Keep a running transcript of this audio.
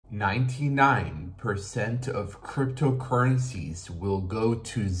99% of cryptocurrencies will go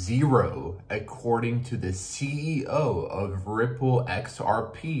to zero, according to the CEO of Ripple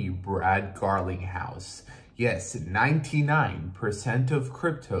XRP, Brad Garlinghouse. Yes, 99% of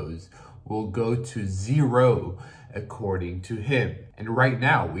cryptos will go to zero, according to him. And right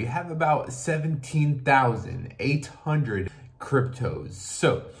now, we have about 17,800 cryptos.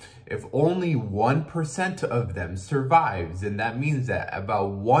 So if only 1% of them survives, then that means that about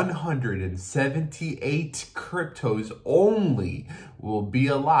 178 cryptos only will be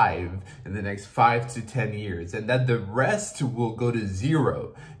alive in the next 5 to 10 years, and that the rest will go to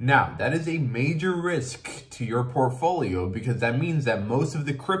zero. Now, that is a major risk to your portfolio, because that means that most of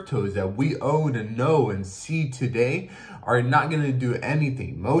the cryptos that we own and know and see today are not going to do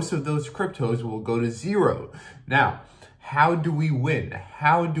anything. Most of those cryptos will go to zero. Now, how do we win?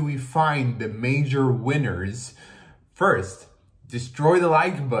 How do we find the major winners? First, destroy the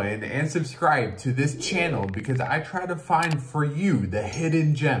like button and subscribe to this channel, because I try to find for you the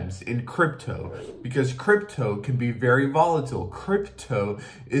hidden gems in crypto, because crypto can be very volatile. Crypto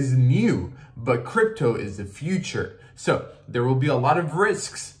is new, but crypto is the future. So there will be a lot of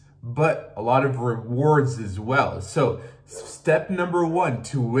risks, but a lot of rewards as well. So step number one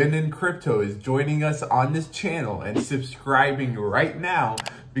to win in crypto is joining us on this channel and subscribing right now,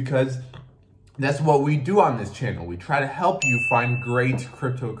 because that's what we do on this channel. We try to help you find great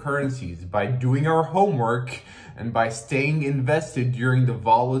cryptocurrencies by doing our homework and by staying invested during the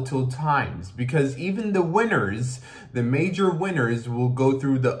volatile times, because even the winners, the major winners, will go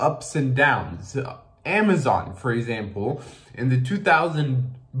through the ups and downs. Amazon, for example, in the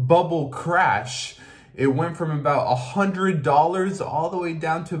 2000 bubble crash, it went from about $100 all the way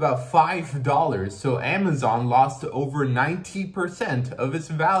down to about $5. So Amazon lost over 90% of its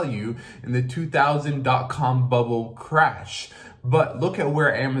value in the 2000 dot-com bubble crash. But look at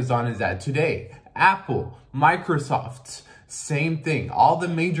where Amazon is at today. Apple, Microsoft, same thing. All the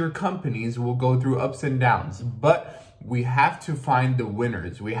major companies will go through ups and downs, but we have to find the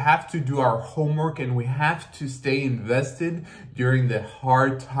winners. We have to do our homework, and we have to stay invested during the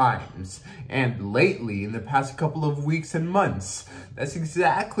hard times. And lately, in the past couple of weeks and months, that's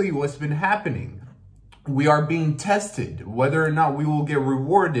exactly what's been happening. We are being tested. Whether or not we will get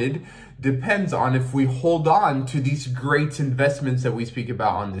rewarded depends on if we hold on to these great investments that we speak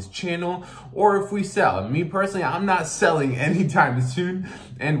about on this channel, or if we sell. Me personally, I'm not selling anytime soon,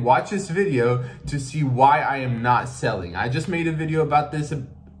 and watch this video to see why I am not selling. I just made a video about this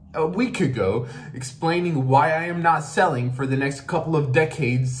a week ago, explaining why I am not selling for the next couple of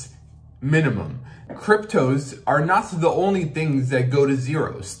decades minimum. Cryptos are not the only things that go to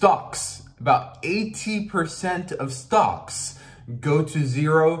zero. Stocks, about 80% of stocks go to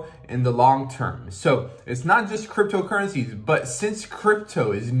zero in the long term. So it's not just cryptocurrencies, but since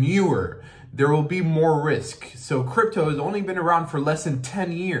crypto is newer, there will be more risk. So crypto has only been around for less than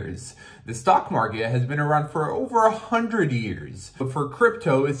 10 years. The stock market has been around for over 100 years. But for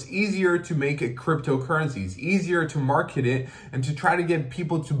crypto, it's easier to make a cryptocurrency. It's easier to market it and to try to get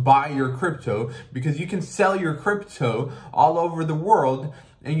people to buy your crypto, because you can sell your crypto all over the world,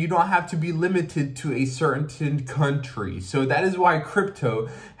 and you don't have to be limited to a certain country. So that is why crypto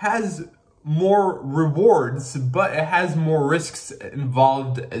has more rewards, but it has more risks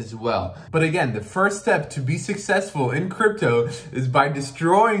involved as well. But again, the first step to be successful in crypto is by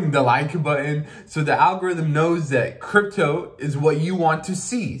destroying the like button, so the algorithm knows that crypto is what you want to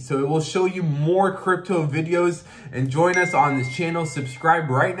see. So it will show you more crypto videos, and join us on this channel. Subscribe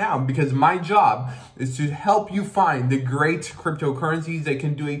right now, because my job is to help you find the great cryptocurrencies that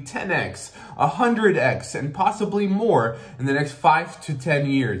can do a 10x, 100x, and possibly more in the next 5 to 10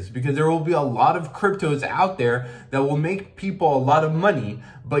 years, because there will be a lot of cryptos out there that will make people a lot of money.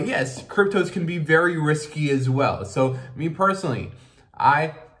 But yes, cryptos can be very risky as well. So me personally,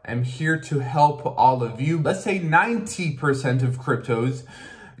 I am here to help all of you. Let's say 90% of cryptos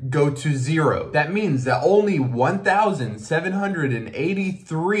go to zero. That means that only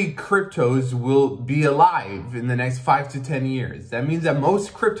 1,783 cryptos will be alive in the next 5 to 10 years. That means that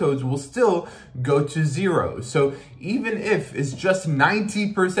most cryptos will still go to zero. So even if it's just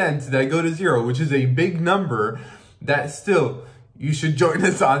 90% that go to zero, which is a big number, that still, you should join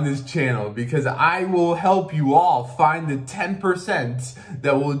us on this channel, because I will help you all find the 10%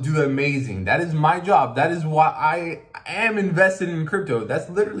 that will do amazing. That is my job. That is why I am invested in crypto. That's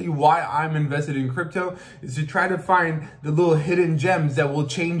literally why I'm invested in crypto, is to try to find the little hidden gems that will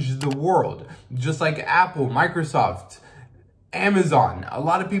change the world. Just like Apple, Microsoft, Amazon, a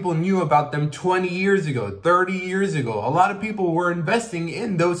lot of people knew about them 20 years ago, 30 years ago. A lot of people were investing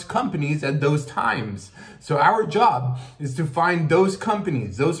in those companies at those times. So our job is to find those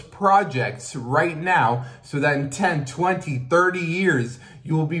companies, those projects right now, so that in 10, 20, 30 years,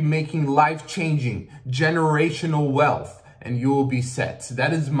 you will be making life-changing, generational wealth, and you will be set. So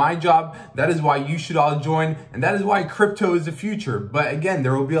that is my job. That is why you should all join. And that is why crypto is the future. But again,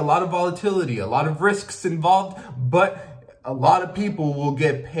 there will be a lot of volatility, a lot of risks involved, but a lot of people will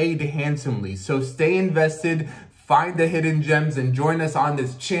get paid handsomely. So stay invested, find the hidden gems, and join us on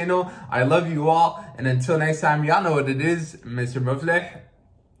this channel. I love you all. And until next time, y'all know what it is. Mr. Mufleh,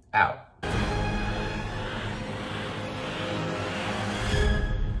 out.